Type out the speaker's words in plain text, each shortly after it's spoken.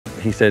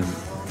he said,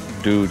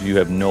 dude, you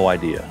have no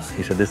idea.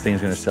 He said, this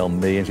thing's gonna sell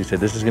millions. He said,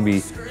 this is gonna be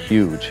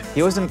huge.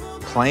 He wasn't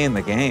playing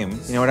the game,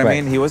 you know what I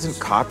Right. mean? He wasn't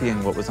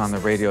copying what was on the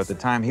radio at the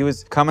time. He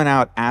was coming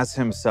out as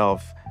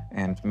himself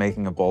and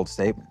making a bold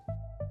statement.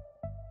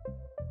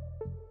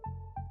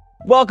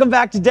 Welcome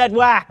back to Dead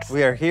Wax.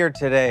 We are here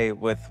today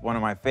with one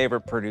of my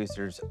favorite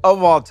producers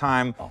of all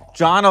time,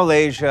 John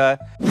Alagía.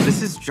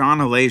 This is John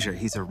Alagía.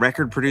 He's a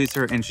record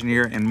producer,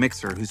 engineer, and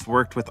mixer who's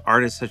worked with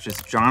artists such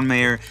as John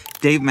Mayer,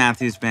 Dave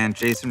Matthews Band,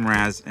 Jason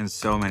Mraz, and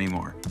so many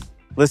more.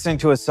 Listening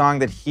to a song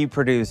that he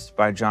produced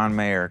by John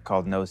Mayer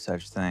called No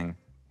Such Thing.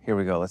 Here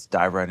we go. Let's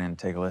dive right in and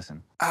take a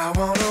listen. I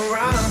wanna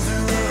run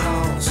through the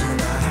halls in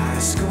my high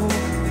school.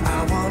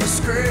 I wanna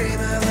scream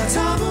at the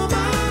top of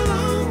my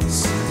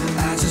lungs.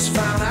 I just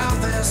found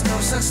out there's no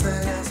such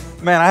thing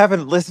as... Man, I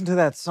haven't listened to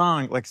that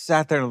song, like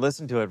sat there and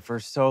listened to it for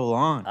so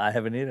long. I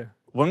haven't either.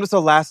 When was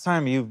the last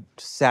time you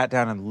sat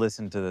down and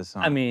listened to this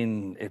song? I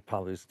mean, it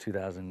probably was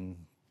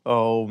 2003.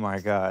 Oh my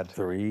God.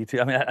 I mean,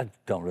 I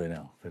don't really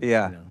know. But,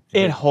 Yeah. you know.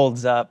 It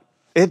holds up.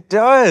 It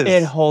does.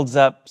 It holds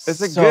up It's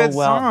a so good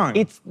well. song.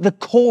 It's the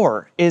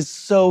core is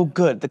so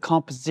good. The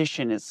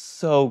composition is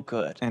so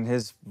good. And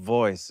his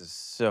voice is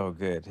so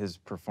good. His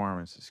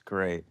performance is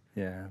great.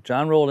 Yeah,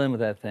 John rolled in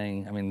with that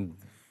thing. I mean,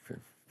 for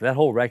that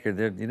whole record,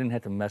 you didn't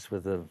have to mess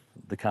with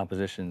the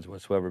compositions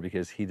whatsoever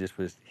because he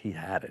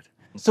had it.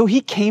 So he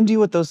came to you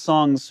with those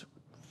songs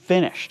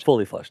finished.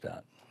 Fully fleshed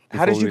out.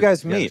 How did before you we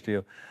guys got in the meet?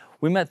 studio.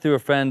 We met through a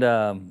friend,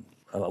 a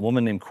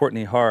woman named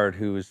Courtney Hard,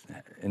 who was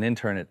an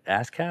intern at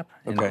ASCAP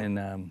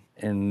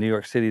in New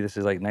York City. This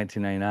is like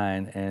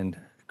 1999. And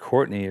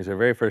Courtney, it was her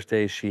very first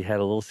day, she had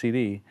a little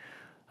CD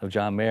of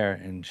John Mayer,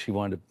 and she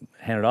wanted to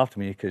hand it off to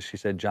me because she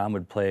said John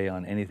would play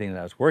on anything that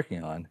I was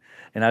working on.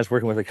 And I was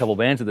working with a couple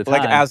bands at the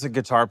time. Like as a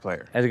guitar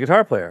player. As a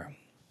guitar player.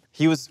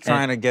 He was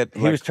trying to get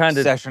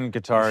session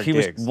guitar He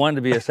gigs. was wanting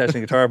to be a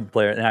session guitar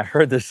player, and I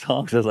heard this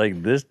song, so I was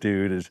like, this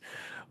dude is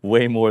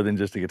way more than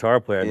just a guitar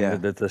player. Yeah. I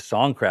mean, the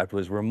songcraft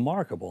was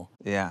remarkable.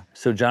 Yeah.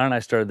 So John and I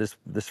started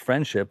this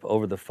friendship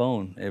over the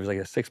phone. It was like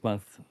a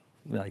 6-month,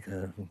 like.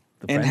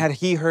 And had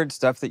he heard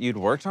stuff that you'd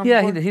worked on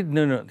Yeah, before? he'd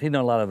known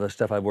a lot of the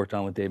stuff I've worked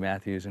on with Dave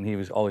Matthews, and he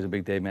was always a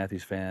big Dave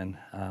Matthews fan.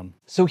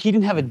 So he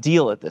didn't have a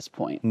deal at this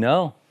point.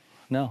 No.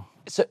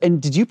 So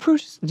and did you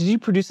produce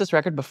this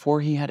record before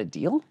he had a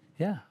deal?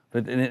 Yeah,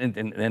 but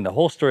and the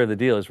whole story of the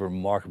deal is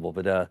remarkable.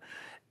 But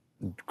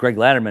Greg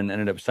Latterman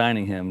ended up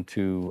signing him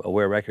to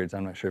Aware Records.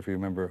 I'm not sure if you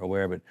remember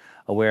Aware, but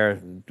Aware,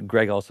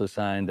 Greg also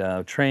signed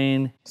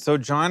Train. So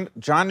John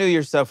knew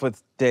your stuff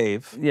with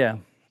Dave. Yeah.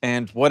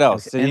 And what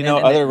else? Did you know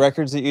other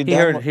records that you'd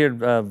done? He heard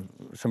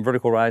some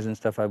Vertical Horizon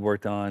stuff I've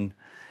worked on.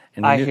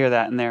 And I hear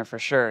that in there for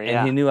sure, yeah.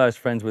 And he knew I was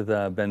friends with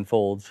Ben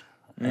Folds,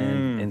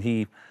 and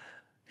he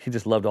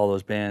just loved all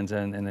those bands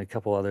and a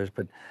couple others.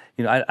 But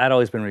you know, I'd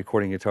always been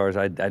recording guitars.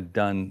 I'd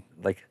done,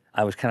 like,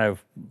 I was kind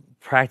of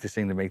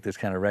practicing to make this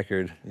kind of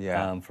record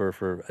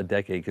for a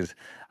decade, because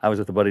I was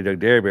with the buddy Doug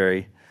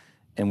Derryberry,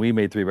 and we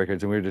made 3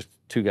 records, and we were just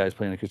 2 guys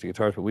playing acoustic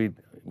guitars, but we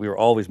were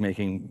always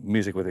making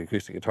music with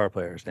acoustic guitar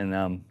players.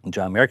 And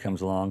John Mayer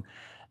comes along,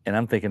 and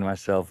I'm thinking to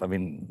myself, I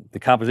mean, the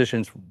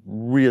composition's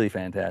really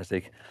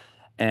fantastic,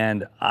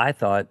 and I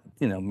thought,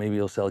 you know, maybe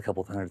he'll sell a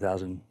couple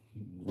 100,000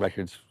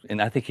 records.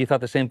 And I think he thought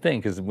the same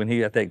thing, because when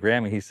he got that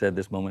Grammy, he said,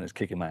 this moment is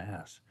kicking my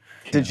ass.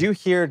 Did you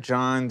hear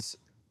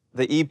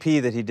the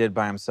EP that he did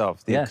by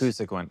himself, the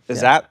acoustic one?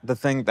 Is that the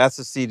thing, that's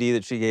the CD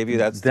that she gave you?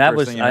 That's the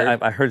first thing you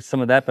heard? I heard some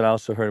of that, but I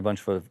also heard a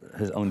bunch of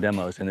his own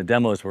demos, and the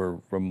demos were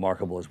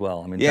remarkable as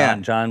well. I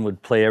mean, John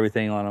would play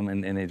everything on them,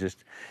 and they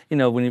just, you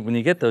know, when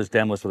you get those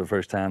demos for the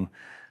first time,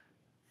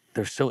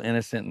 they're so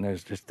innocent, and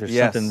there's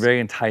something very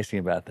enticing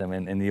about them,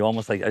 and you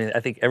almost like, I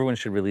think everyone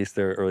should release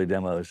their early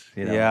demos,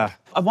 you know? Yeah.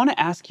 I want to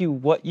ask you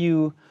what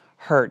you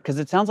heard, because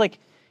it sounds like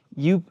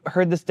you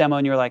heard this demo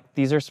and you were like,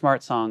 these are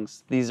smart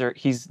songs.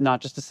 He's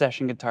not just a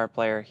session guitar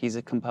player, he's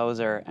a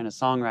composer and a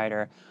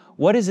songwriter.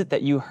 What is it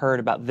that you heard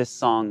about this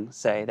song,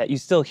 say, that you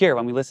still hear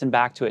when we listen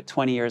back to it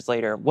 20 years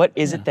later? What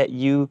is it that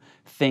you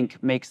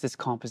think makes this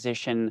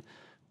composition,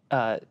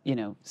 you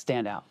know,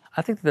 stand out?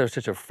 I think that there's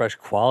such a fresh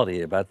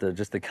quality about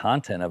just the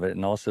content of it,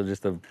 and also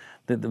just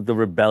the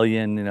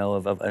rebellion, you know,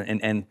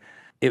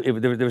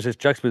 there was this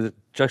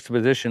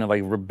juxtaposition of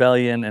like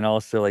rebellion and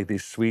also like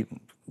these sweet,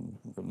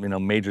 you know,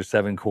 major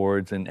 7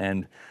 chords,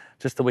 and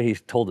just the way he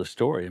told the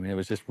story. I mean, it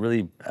was just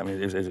really, I mean,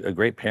 it was a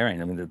great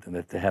pairing. I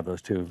mean, to have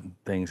those 2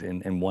 things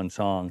in one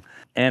song,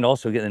 and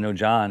also getting to know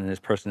John and his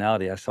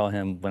personality. I saw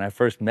him when I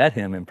first met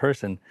him in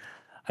person.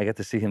 I got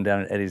to see him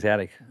down at Eddie's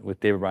Attic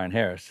with David Bryan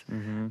Harris,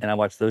 and I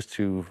watched those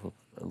 2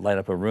 light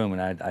up a room,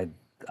 and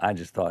I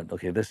just thought,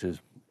 okay, this is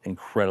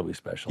incredibly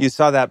special. You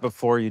saw that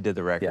before you did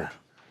the record?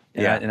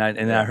 Yeah.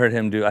 I heard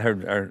him I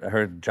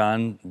heard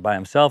John by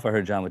himself. I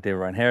heard John with David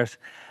Bryan Harris,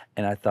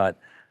 and I thought,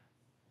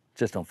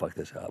 just don't fuck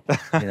this up.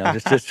 You know,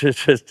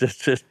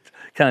 just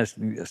kind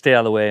of stay out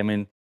of the way. I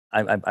mean,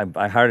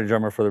 I hired a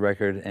drummer for the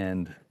record,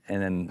 and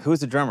then who's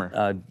the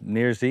drummer?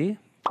 Near Z.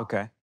 Okay.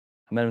 I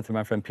met him through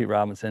my friend Pete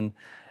Robinson,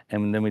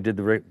 and then we did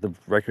the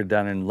record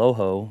down in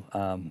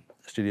Loho.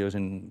 studios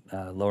in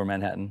Lower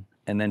Manhattan,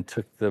 and then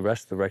took the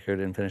rest of the record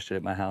and finished it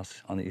at my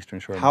house on the Eastern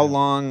Shore. How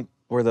long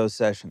were those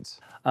sessions?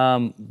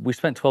 We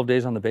spent 12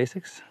 days on the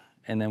basics,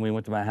 and then we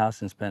went to my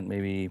house and spent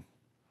maybe,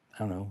 I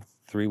don't know,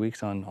 3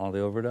 weeks on all the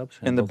overdubs.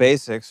 And the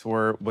basics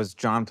was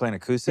John playing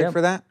acoustic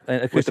for that?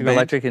 Acoustic and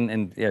electric,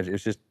 and yeah, it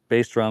was just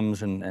bass,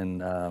 drums,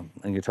 and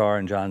guitar,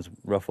 and John's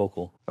rough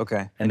vocal.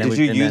 Okay. And did then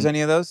you use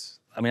any of those?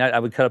 I mean, I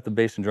would cut up the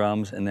bass and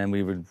drums, and then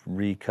we would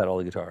recut all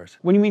the guitars.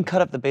 When you mean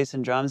cut up the bass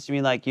and drums, you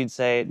mean like you'd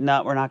say,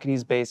 no, we're not going to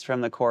use bass from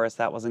the chorus.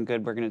 That wasn't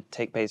good. We're going to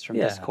take bass from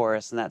this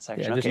chorus and that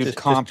section. Yeah, Okay. just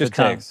comp the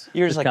takes.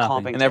 You're just like comping.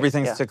 comping. And takes,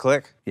 everything's yeah. to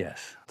click?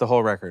 Yes. The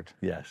whole record?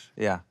 Yes.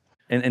 Yeah.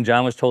 And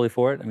John was totally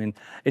for it. I mean,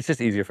 it's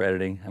just easier for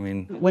editing. I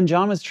mean, When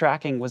John was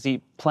tracking, was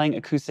he playing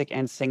acoustic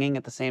and singing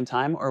at the same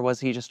time, or was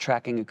he just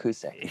tracking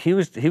acoustic? he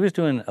was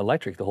doing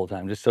electric the whole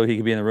time, just so he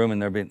could be in the room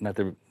and there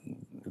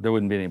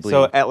wouldn't be any bleeding.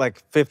 So at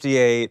like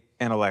 58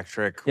 and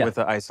electric Yeah. with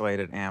an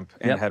isolated amp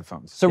and Yep.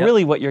 headphones. So Yep.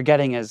 really what you're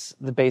getting is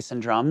the bass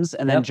and drums,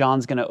 and then Yep.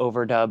 John's going to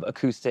overdub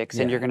acoustics,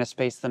 and Yeah. you're going to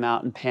space them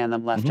out and pan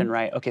them left and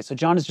right. Okay, so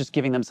John is just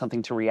giving them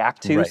something to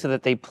react to Right. so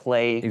that they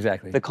play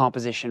Exactly. the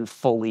composition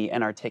fully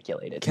and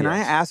articulated. Can I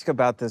ask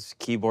about this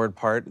keyboard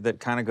part that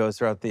kind of goes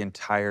throughout the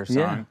entire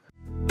song?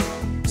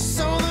 Yeah.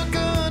 So the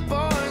good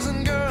boys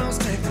and girls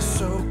take the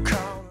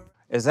so-called.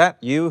 Is that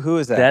you? Who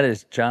is that? That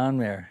is John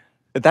Mayer.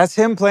 That's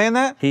him playing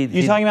that?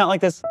 You talking about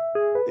like this?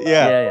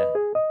 Yeah.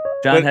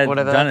 John had what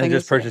are the John had things?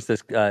 just purchased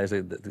this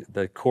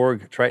the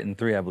Korg Triton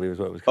 3, I believe is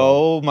what it was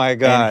called. Oh my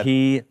God. And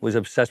he was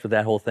obsessed with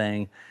that whole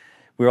thing.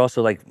 We were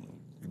also like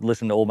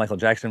listening to old Michael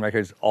Jackson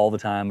records all the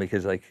time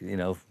because, like, you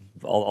know,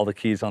 all the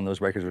keys on those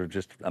records were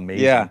just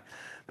amazing. Yeah.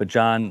 But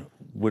John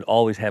would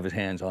always have his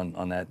hands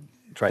on that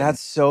Triton.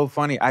 That's so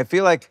funny. I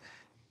feel like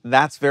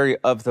that's very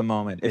of the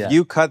moment. If Yeah.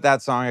 you cut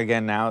that song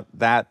again now,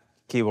 that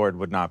keyboard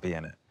would not be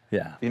in it.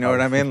 yeah. You know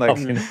what I mean? Like,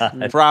 Probably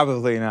not.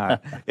 probably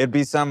not. It'd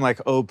be some like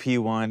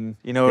OP1.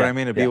 You know what Yeah, I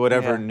mean? It'd be yeah.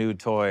 whatever Yeah. new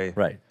toy.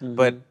 Right.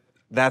 But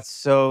that's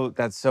so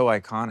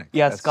iconic.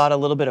 Yeah, it's That's- got a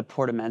little bit of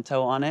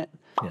portamento on it,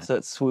 so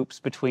it swoops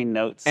between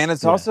notes. And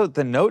it's also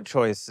the note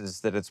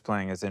choices that it's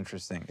playing is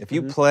interesting. If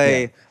you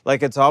play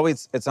like it's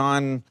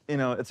on, you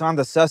know, it's on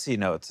the sussy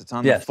notes. It's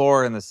on Yes. the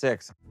 4 and the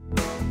 6.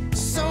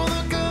 So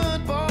the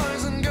good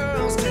boys and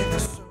girls take the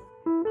so.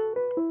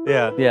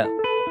 Yeah. Yeah.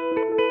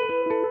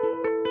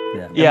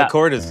 Yeah. And Yeah. the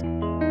chord is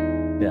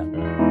Yeah.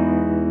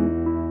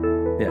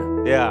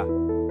 Yeah. yeah.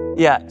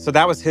 yeah. So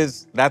that's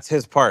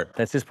his part.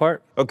 That's his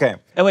part. Okay.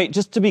 And wait,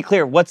 just to be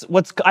clear,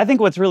 I think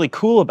what's really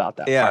cool about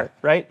that Yeah. part,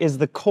 right, is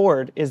the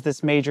chord is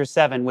this major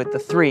 7 with the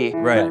 3,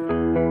 Right.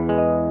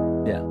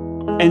 Yeah.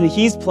 and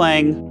he's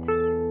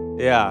playing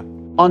Yeah.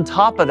 on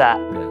top of that.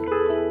 Yeah.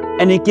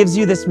 And it gives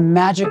you this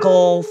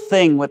magical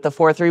thing with the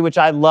 4/3, which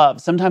I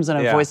love. Sometimes when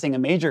I'm Yeah. voicing a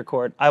major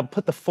chord, I'll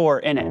put the 4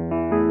 in it,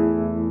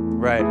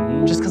 Right.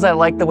 just because I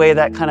like the way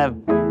that kind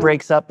of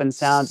breaks up and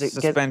sounds. It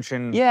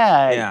Suspension.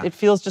 yeah, it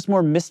feels just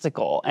more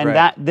mystical. And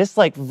Right. this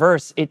like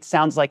verse, it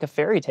sounds like a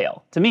fairy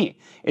tale to me.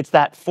 It's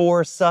that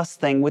 4 sus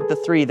thing with the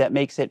 3 that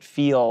makes it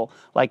feel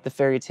like the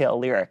fairy tale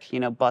lyric, you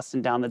know,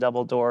 busting down the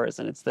double doors,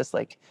 and it's this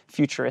like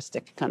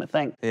futuristic kind of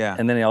thing. Yeah.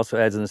 And then he also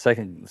adds in the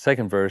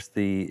second verse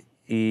the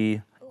E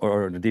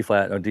or the D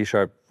flat or D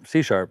sharp,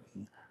 C sharp.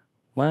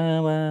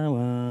 Wah, wah,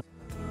 wah.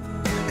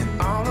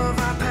 All of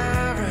our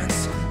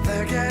parents,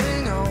 they're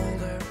getting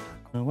older.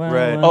 Wah,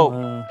 Right. wah, Oh,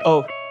 wah.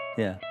 oh,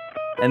 Yeah.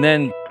 And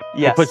then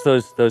yes. he puts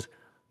those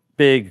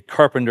big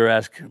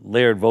Carpenter-esque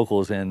layered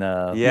vocals in.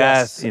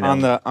 Yes. you know. On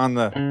the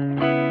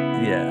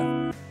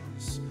Yeah.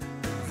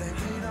 They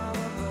read all the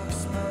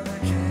books, but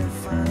they can't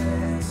find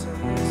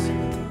answers.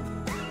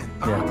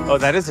 Yeah.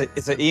 Oh,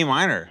 it's an E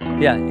minor.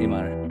 Yeah. E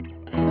minor.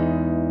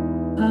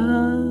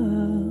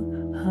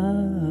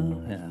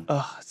 Yeah.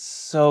 Oh, it's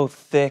so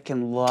thick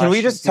and lush. Can we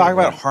and just talk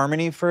about beautiful.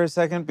 harmony for a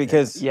second?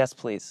 Because Yes,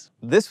 please.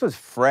 this was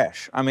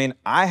fresh. I mean,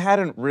 I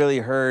hadn't really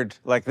heard,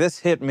 like, this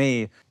hit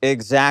me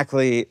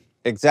exactly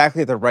at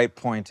the right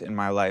point in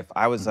my life.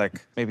 I was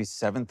like maybe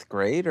 7th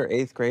grade or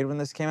 8th grade when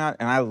this came out,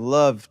 and I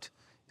loved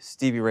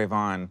Stevie Ray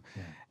Vaughan,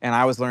 and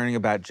I was learning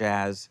about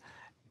jazz.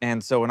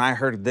 And so when I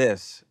heard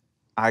this,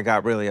 I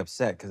got really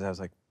upset because I was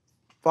like,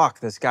 fuck,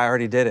 this guy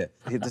already did it.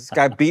 This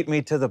guy beat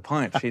me to the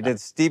punch. He did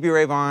Stevie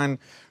Ray Vaughan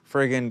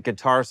friggin'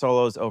 guitar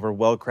solos over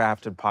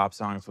well-crafted pop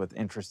songs with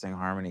interesting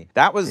harmony.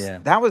 That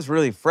was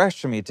really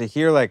fresh to me to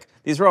hear, like,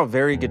 these were all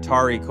very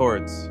guitar-y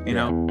chords, you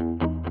know?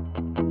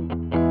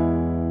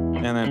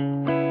 And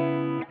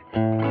then,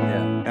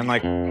 Yeah. and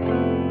like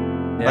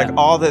Yeah.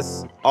 all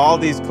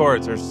these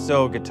chords are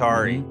so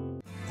guitar-y.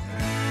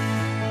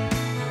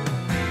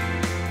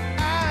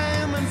 I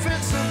am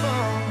invincible.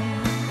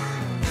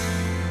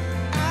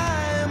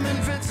 I am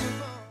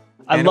invincible.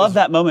 I And it love was-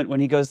 that moment when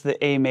he goes to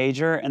the A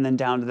major and then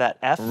down to that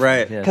F.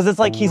 Right. Yeah. Because it's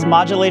like he's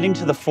modulating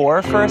to the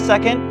 4 for a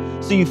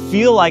second, so you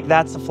feel like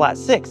that's a flat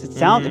 6. It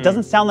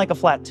doesn't sound like a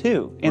flat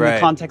 2 in the Right.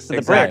 context of the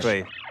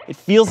Exactly. bridge. It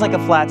feels like a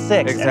flat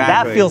 6, and that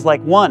Exactly. feels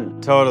like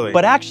 1. Totally.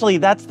 But actually,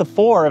 that's the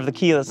 4 of the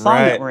key of the song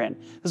Right. that we're in.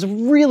 There's a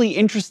really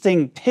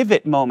interesting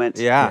pivot moment.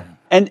 Yeah.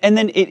 And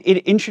then it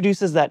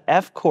introduces that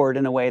F chord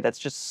in a way that's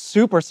just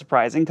super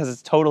surprising because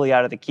it's totally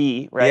out of the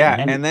key, right? Yeah,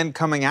 and then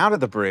coming out of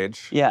the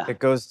bridge, Yeah. it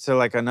goes to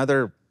like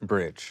another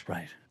bridge,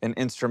 Right. an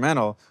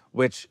instrumental,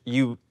 which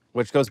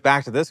goes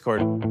back to this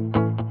chord,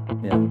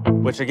 Yeah.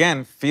 which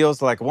again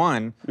feels like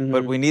one,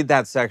 but we need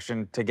that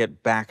section to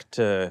get back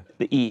to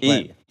the E. E.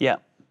 Right. Yeah.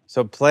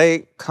 So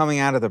play coming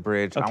out of the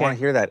bridge. I Okay. want to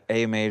hear that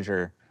A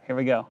major. Here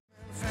we go.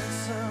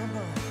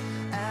 Invincible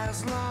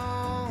as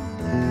long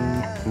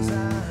as I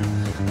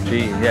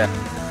G. Yeah.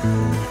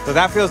 So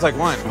that feels like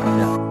one,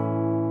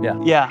 Yeah.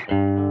 Yeah. Yeah.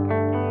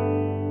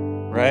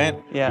 right?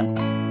 Yeah.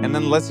 And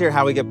then let's hear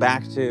how we get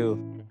back to.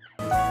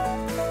 I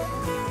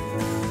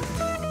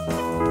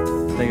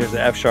think there's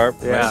the F sharp.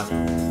 Yeah. Right?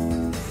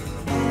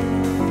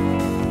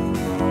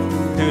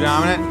 Two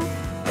dominant.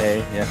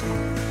 A. Yeah.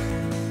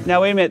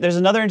 Now wait a minute. There's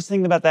another interesting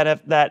thing about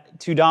that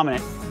two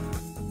dominant.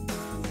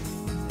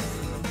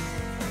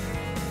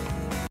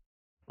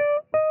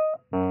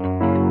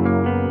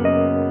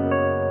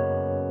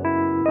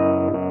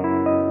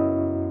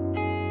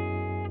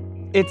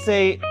 It's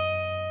a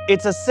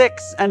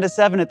 6 and a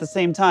 7 at the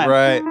same time.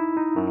 Right.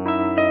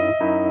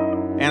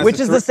 And Which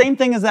is the same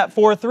thing as that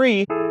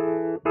 4/3.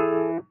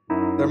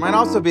 There might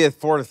also be a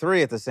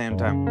 4/3 at the same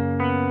time.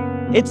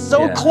 It's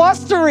so Yeah.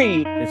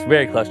 clustery. It's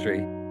very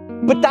clustery.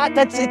 But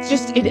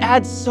it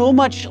adds so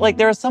much. Like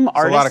there are some It's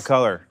artists. a lot of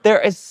color. There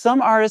is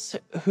some artists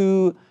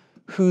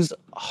whose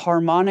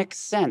harmonic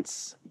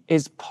sense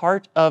is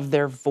part of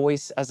their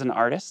voice as an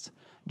artist.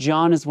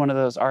 John is one of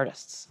those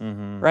artists,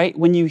 right?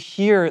 When you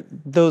hear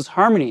those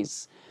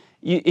harmonies,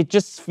 it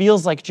just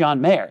feels like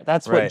John Mayer.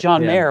 That's what Right,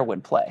 John yeah. Mayer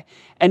would play.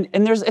 And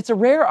it's a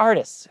rare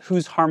artist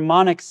whose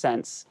harmonic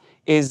sense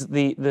is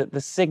the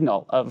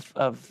signal of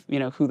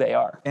who they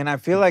are. And I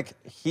feel like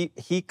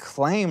he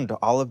claimed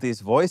all of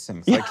these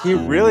voicings. Like he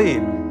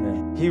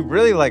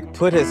really like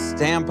put his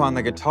stamp on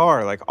the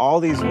guitar. Like all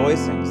these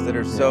voicings that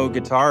are so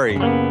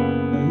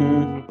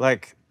guitar-y.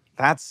 Like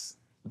that's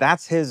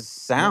his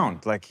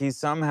sound. Like he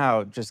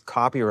somehow just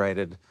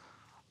copyrighted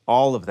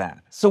all of that.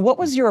 So what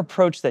was your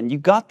approach then? You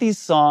got these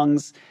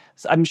songs.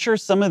 I'm sure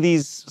some of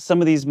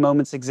these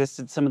moments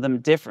existed, some of them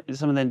different,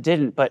 some of them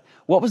didn't. But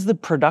what was the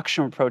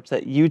production approach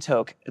that you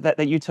took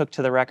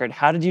to the record?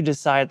 How did you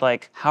decide,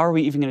 like, how are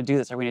we even going to do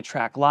this? Are we going to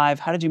track live?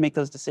 How did you make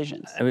those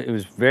decisions? I mean, it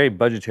was very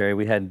budgetary.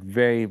 We had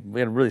a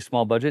really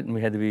small budget, and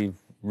we had to be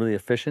really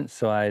efficient.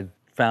 So I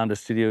found a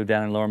studio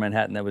down in Lower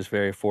Manhattan that was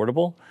very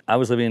affordable. I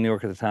was living in New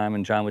York at the time,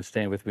 and John would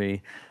stay with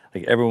me.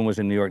 Like everyone was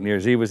in New York. New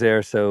Year's Eve was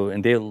there. So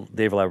and Dave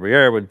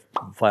LaBriere would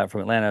fly out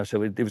from Atlanta.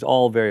 So it was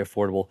all very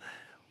affordable.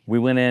 We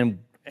went in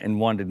and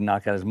wanted to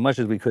knock out as much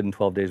as we could in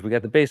 12 days. We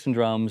got the bass and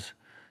drums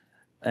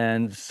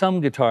and some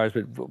guitars,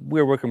 but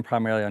we were working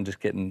primarily on just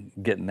getting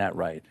that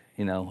right.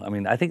 You know, I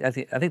mean, I think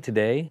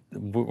today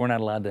we're not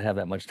allowed to have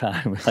that much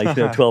time, like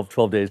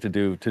 12 days to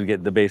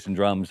get the bass and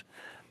drums,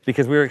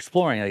 because we were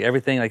exploring like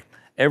everything, like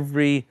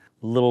every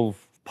little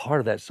part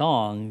of that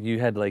song. We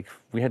had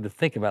to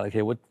think about, like,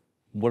 hey, what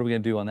are we gonna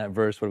do on that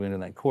verse? What are we gonna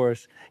do in that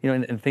chorus? You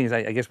know, and things.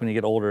 I guess when you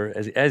get older,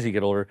 as you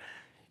get older,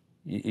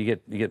 you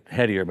get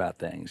headier about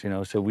things, you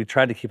know. So we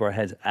tried to keep our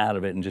heads out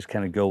of it and just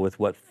kind of go with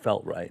what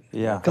felt right.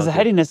 Yeah. Because the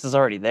headiness is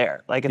already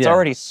there. Like it's Yeah.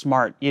 already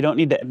smart. You don't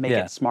need to make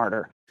Yeah. it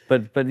smarter.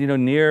 But you know,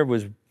 Near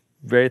was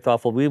very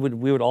thoughtful. We would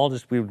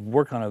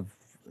work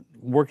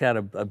out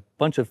a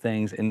bunch of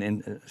things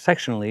in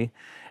sectionally,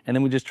 and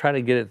then we just try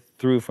to get it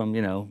through from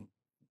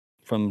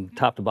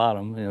top to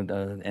bottom,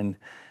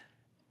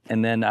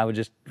 and then I would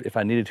just, if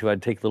I needed to,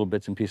 I'd take little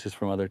bits and pieces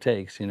from other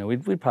takes. You know,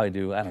 we'd probably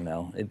do, I don't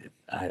know,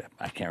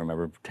 I can't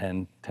remember,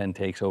 10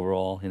 takes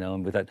overall, you know,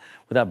 and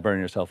without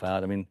burning yourself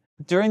out. I mean,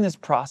 During this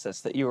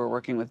process that you were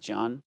working with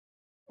John,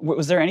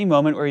 was there any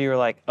moment where you were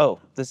like, oh,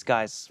 this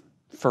guy's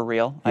for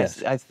real?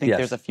 Yes. I think Yes.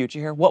 there's a future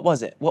here. What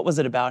was it? What was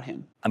it about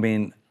him? I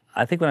mean,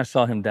 I think when I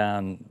saw him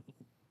down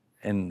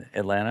in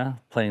Atlanta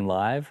playing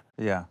live,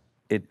 Yeah.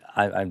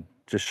 I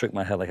just shook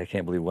my head like, I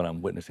can't believe what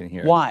I'm witnessing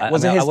here. Why?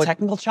 Was it his would-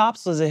 technical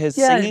chops? Was it his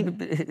Yeah, singing?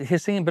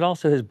 his singing, but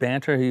also his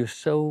banter. He was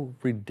so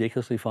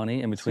ridiculously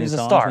funny in between he's a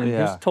songs. star. I mean, he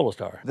was Yeah. a total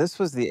star. This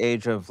was the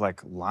age of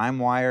like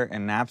LimeWire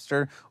and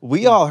Napster.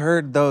 We all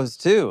heard those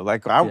too.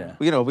 Like Yeah.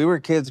 we were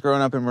kids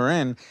growing up in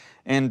Marin,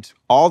 and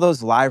all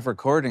those live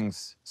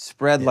recordings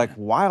spread like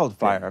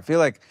wildfire. I feel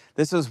like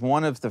this was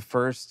one of the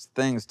first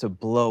things to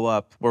blow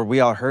up where we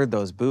all heard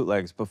those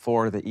bootlegs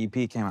before the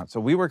EP came out. So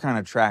we were kind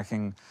of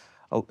tracking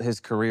his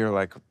career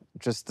like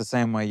just the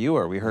same way you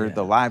were. We heard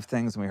the live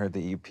things and we heard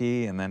the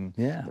EP and then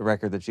Yeah. the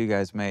record that you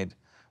guys made.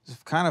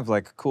 It's kind of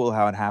like cool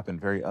how it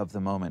happened, very of the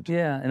moment.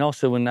 Yeah, and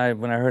also when I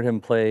heard him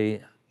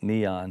play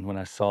Neon, when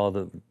I saw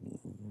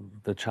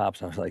the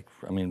chops, I was like,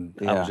 I mean,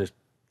 I Yeah. was just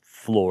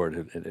floored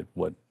at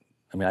what.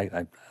 I mean,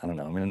 I don't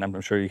know. I mean,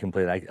 I'm sure you can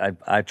play it.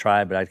 I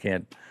tried, but I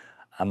can't.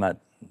 I'm not.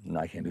 No,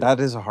 I can't do that.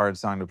 That is a hard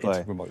song to play.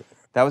 It's remarkable.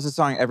 That was a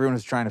song everyone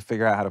was trying to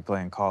figure out how to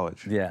play in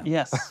college. Yeah.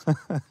 Yes.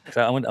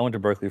 So I went to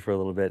Berkeley for a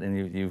little bit,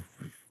 and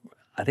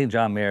I think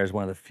John Mayer is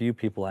one of the few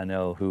people I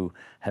know who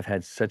have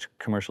had such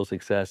commercial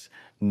success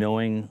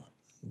knowing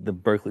the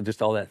Berkeley,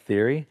 just all that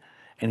theory,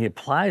 and he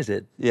applies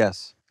it,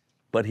 Yes.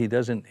 but he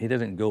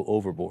doesn't go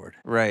overboard.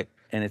 Right.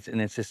 And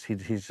it's just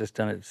he's just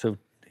done it so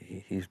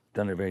he's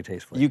done it very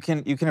tastefully. You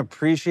can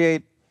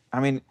appreciate. I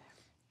mean,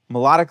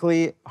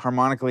 melodically,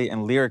 harmonically,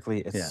 and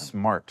lyrically, it's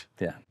smart.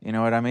 Yeah. You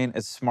know what I mean?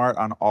 It's smart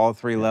on all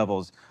three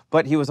levels.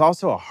 But he was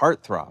also a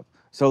heartthrob.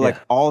 So like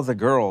all the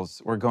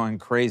girls were going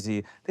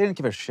crazy. They didn't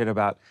give a shit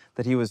about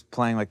that he was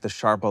playing like the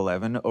sharp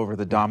 11 over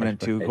the dominant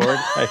 2 chord.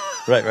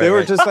 Right. They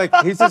were just like,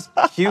 he's this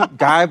cute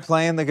guy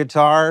playing the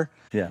guitar.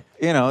 Yeah.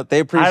 You know, they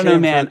appreciate I don't know,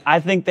 him man. for- I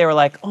think they were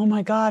like, oh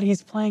my God,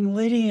 he's playing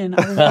Lydian.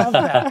 I love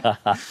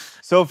that.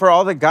 So for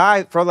all the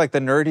guys, for like the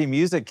nerdy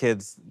music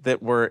kids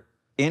that were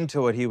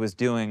into what he was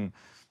doing,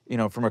 you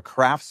know, from a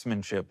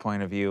craftsmanship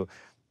point of view,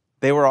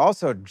 they were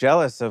also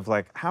jealous of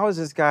like, how is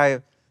this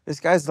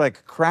guy's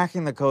like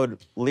cracking the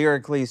code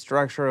lyrically,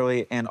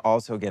 structurally, and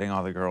also getting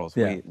all the girls.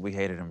 Yeah. We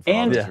hated him for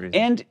all those reasons.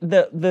 And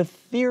the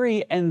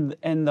theory and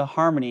the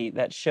harmony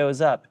that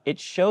shows up, it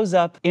shows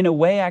up in a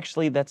way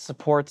actually that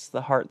supports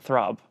the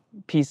heartthrob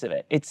piece of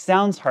it. It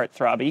sounds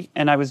heartthrobby,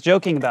 and I was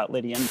joking about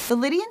Lydian. The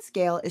Lydian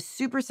scale is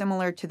super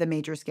similar to the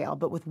major scale,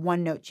 but with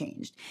one note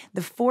changed.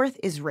 The fourth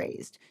is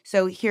raised.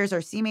 So here's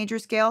our C major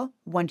scale,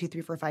 1, 2,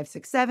 3, 4, 5,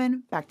 6,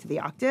 7, back to the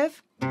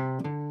octave.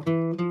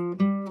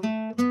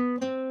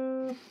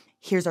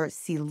 Here's our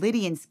C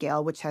Lydian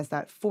scale, which has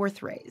that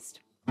fourth raised.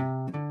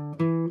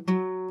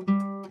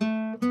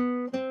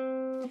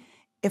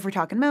 If we're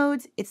talking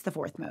modes, it's the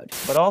fourth mode.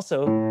 But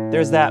also,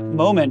 there's that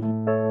moment,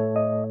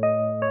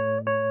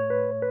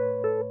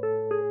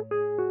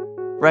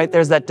 right?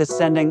 There's that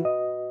descending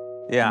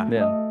Yeah.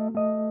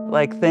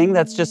 like thing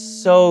that's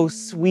just so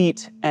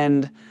sweet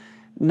and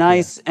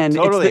nice, and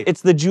Totally.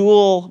 it's the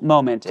jewel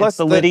moment. It's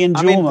the Lydian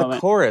jewel moment. the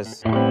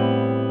chorus.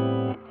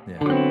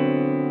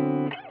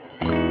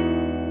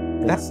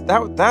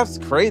 That's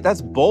great.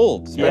 That's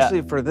bold,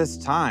 especially for this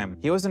time.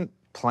 He wasn't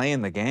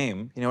playing the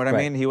game. You know what I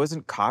mean? He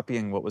wasn't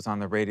copying what was on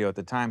the radio at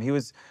the time. He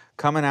was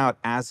coming out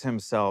as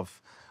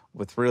himself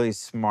with really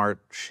smart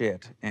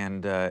shit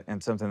and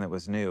something that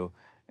was new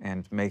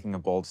and making a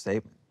bold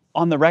statement.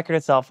 On the record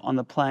itself, on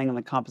the playing and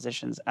the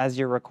compositions, as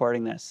you're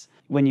recording this,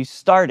 when you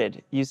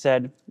started, you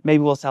said,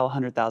 maybe we'll sell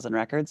 100,000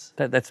 records.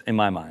 That's in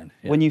my mind.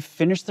 Yeah. When you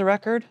finished the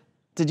record,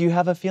 did you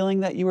have a feeling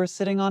that you were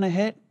sitting on a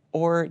hit?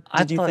 Or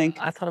did you think?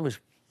 I thought it was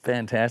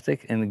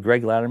fantastic. And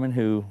Greg Latterman,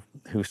 who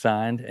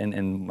signed,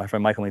 and my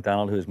friend Michael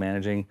McDonald, who was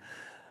managing.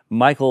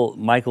 Michael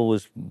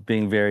was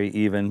being very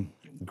even.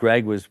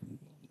 Greg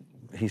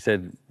he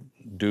said,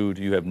 dude,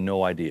 you have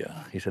no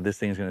idea. He said, this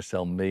thing's gonna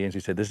sell millions. He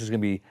said, this is gonna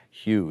be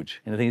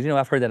huge. And the thing is,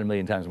 I've heard that a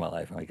million times in my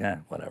life. I'm like,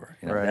 whatever.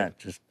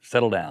 Just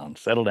settle down,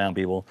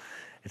 people.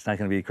 It's not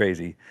gonna be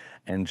crazy.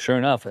 And sure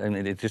enough, I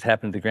mean, it just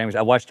happened at the Grammys.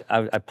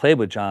 I played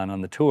with John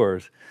on the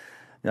tours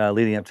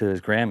leading up to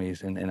his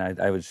Grammys, and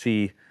I would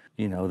see,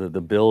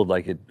 the build,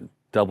 like it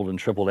doubled and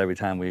tripled every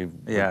time we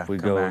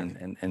go,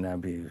 and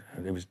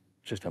it was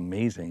just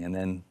amazing. And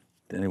then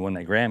he won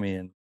that Grammy,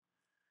 and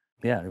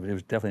yeah, it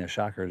was definitely a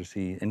shocker to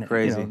see. And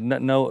Crazy.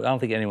 No, I don't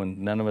think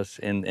none of us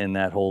in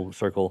that whole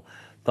circle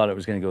thought it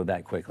was going to go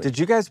that quickly. Did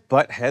you guys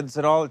butt heads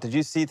at all? Did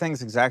you see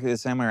things exactly the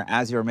same way, or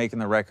as you were making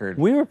the record?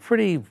 We were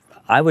pretty.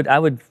 I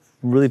would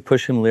really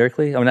push him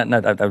lyrically. I mean,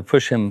 I would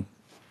push him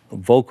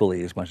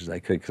vocally as much as I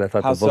could, because I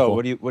thought How the vocal. so?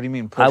 What do you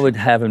mean? I would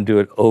have him do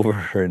it over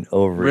and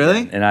over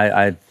Really? again. And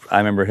I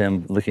remember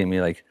him looking at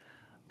me like,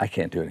 I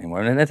can't do it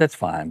anymore. And that's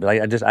fine. But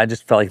I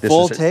just felt like this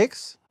Full is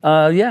takes?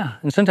 Yeah.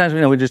 And sometimes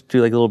we just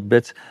do like little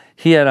bits.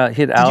 He had allergies.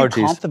 Did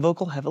you comp the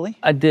vocal heavily?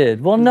 I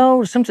did. Well,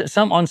 no. Some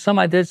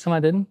I did, some I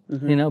didn't.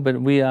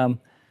 But we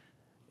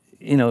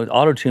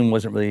auto-tune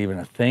wasn't really even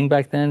a thing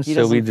back then. He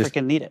so we doesn't just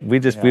freaking need it.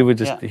 he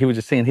would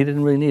just sing. He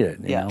didn't really need it.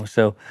 You know.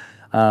 So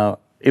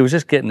it was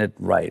just getting it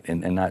right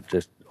and not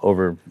just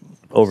overdoing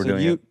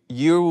it.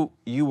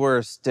 You were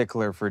a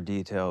stickler for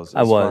details.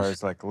 I as was. far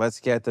as like, let's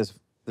get this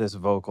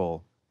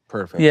vocal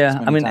perfect. Yeah, as I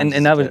many mean, times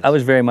and as it I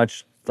was takes. very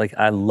much like,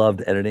 I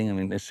loved editing. I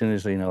mean, as soon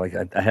as like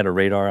I had a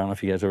radar. I don't know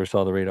if you guys ever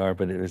saw the radar,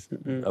 but it was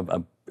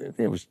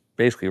it was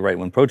basically right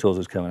when Pro Tools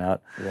was coming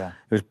out. Yeah.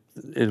 It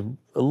was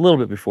a little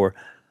bit before,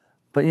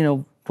 but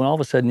when all of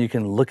a sudden you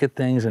can look at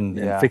things and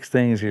fix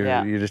things,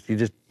 you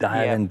just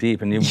dive in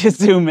deep and you Just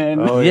zoom in.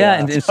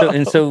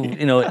 and so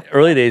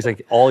early days,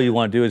 like all you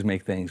want to do is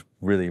make things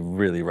really,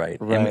 really right.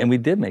 And we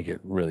did make it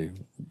really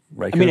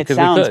right. I mean, it 'cause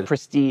we sounds could.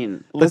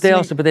 pristine. But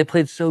they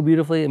played so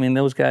beautifully. I mean,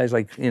 those guys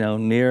like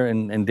Near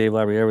and Dave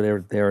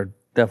Labriere, they were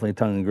definitely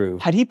tongue and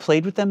groove. Had he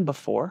played with them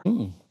before?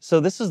 So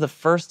this was the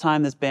first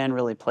time this band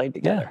really played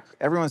together.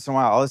 Every once in a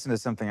while, I'll listen to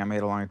something I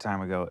made a long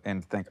time ago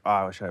and think, oh,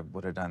 I wish I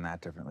would have done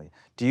that differently.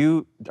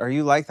 Are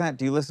you like that?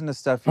 Do you listen to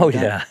stuff you've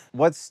done? Yeah.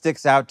 What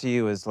sticks out to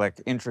you as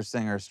like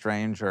interesting or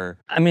strange or?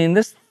 I mean,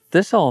 this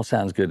all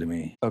sounds good to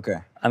me. Okay.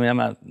 I mean,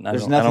 I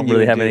There's don't nothing you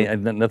really would have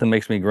do. any. Nothing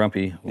makes me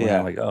grumpy when Yeah.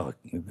 I'm like, oh,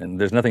 and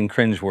there's nothing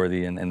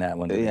cringeworthy in that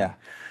one. Yeah.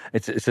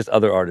 It's just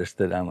other artists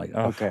that I'm like,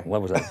 oh, Okay.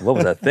 what was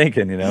I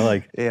thinking?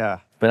 Like. Yeah.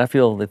 But I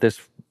feel that this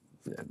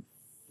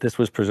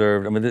was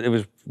preserved. I mean, it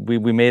was we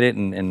made it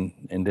and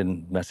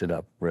didn't mess it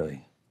up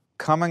really.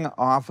 Coming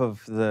off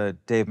of the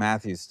Dave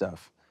Matthews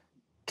stuff,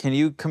 Can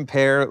you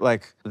compare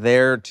like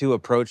their two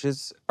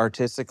approaches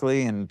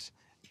artistically and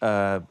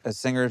as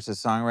singers,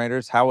 as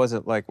songwriters? How was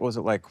it like? What was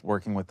it like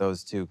working with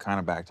those two kind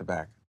of back to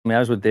back? I mean, I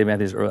was with Dave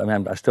Matthews early. I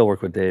mean, I still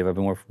work with Dave. I've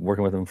been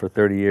working with him for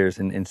 30 years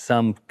in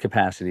some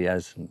capacity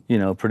as, you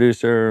know,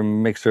 producer,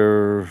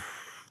 mixer,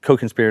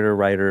 co-conspirator,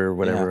 writer,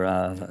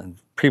 whatever,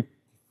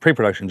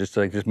 pre-production, just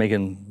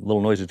making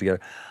little noises together.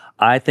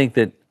 I think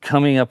that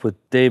coming up with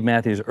Dave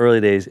Matthews early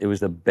days, it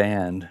was the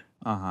band,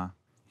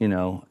 you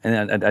know,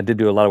 and I did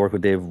do a lot of work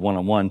with Dave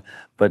one-on-one,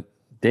 but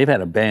Dave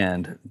had a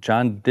band.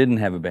 John didn't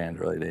have a band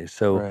early days.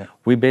 So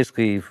we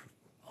basically,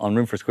 on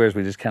Room for Squares,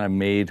 we just kind of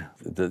made,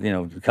 you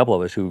know, a couple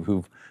of us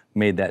who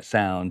made that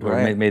sound,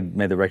 or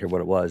made the record what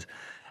it was.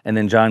 And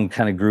then John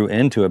kind of grew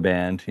into a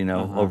band, you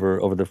know,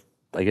 over the,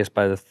 I guess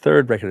by the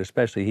third record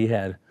especially, he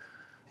had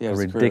a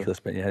ridiculous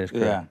band. He had his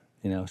crew,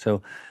 you know.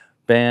 So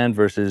band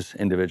versus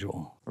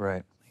individual.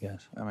 Right. I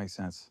guess. That makes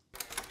sense.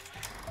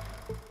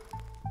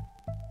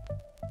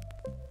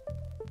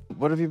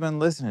 What have you been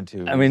listening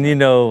to? I mean, you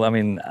know, I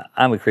mean,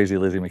 I'm a crazy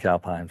Lizzie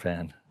McAlpine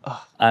fan.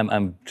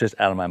 I'm just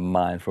out of my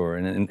mind for her.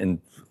 And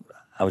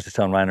I was just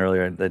telling Ryan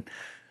earlier that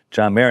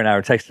John Mayer and I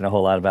were texting a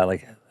whole lot about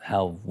like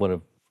what a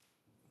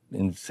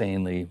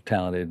insanely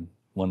talented,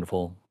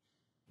 wonderful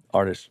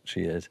artist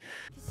she is.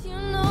 You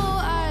know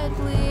I'd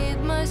bleed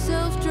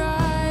myself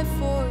dry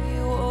for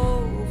you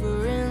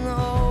over and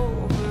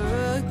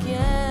over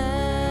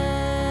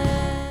again.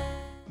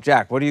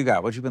 Jack, what do you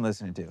got? What you been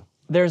listening to?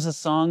 There's a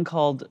song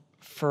called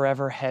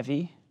Forever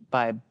Heavy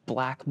by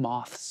Black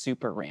Moth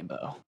Super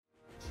Rainbow.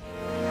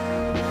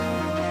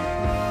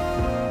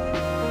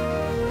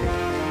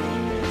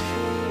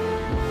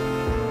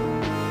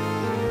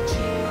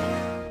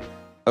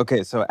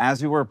 Okay, so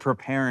as we were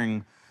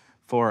preparing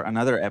for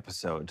another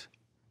episode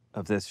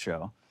of this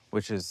show,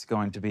 which is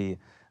going to be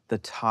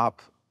the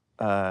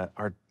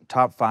our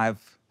top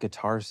 5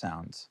 guitar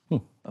sounds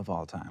of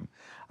all time,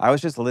 I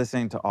was just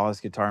listening to all this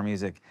guitar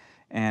music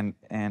and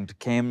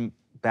came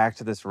back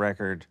to this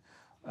record,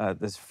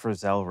 this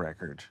Frizzell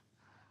record.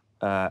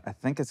 I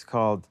think it's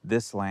called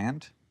This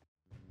Land.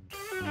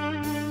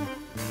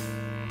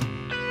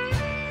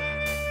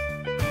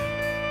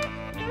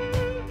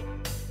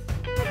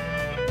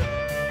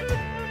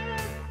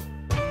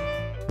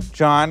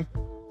 John,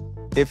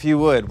 if you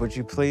would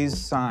you please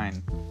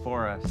sign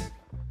for us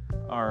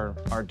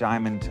our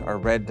diamond, our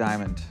red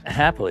diamond?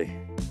 Happily.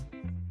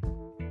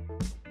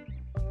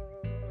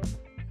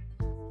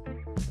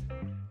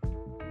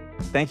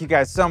 Thank you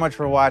guys so much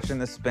for watching.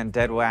 This has been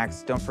Dead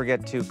Wax. Don't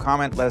forget to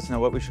comment, let us know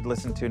what we should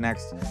listen to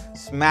next.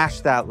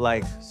 Smash that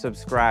like,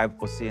 subscribe.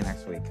 We'll see you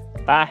next week.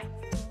 Bye.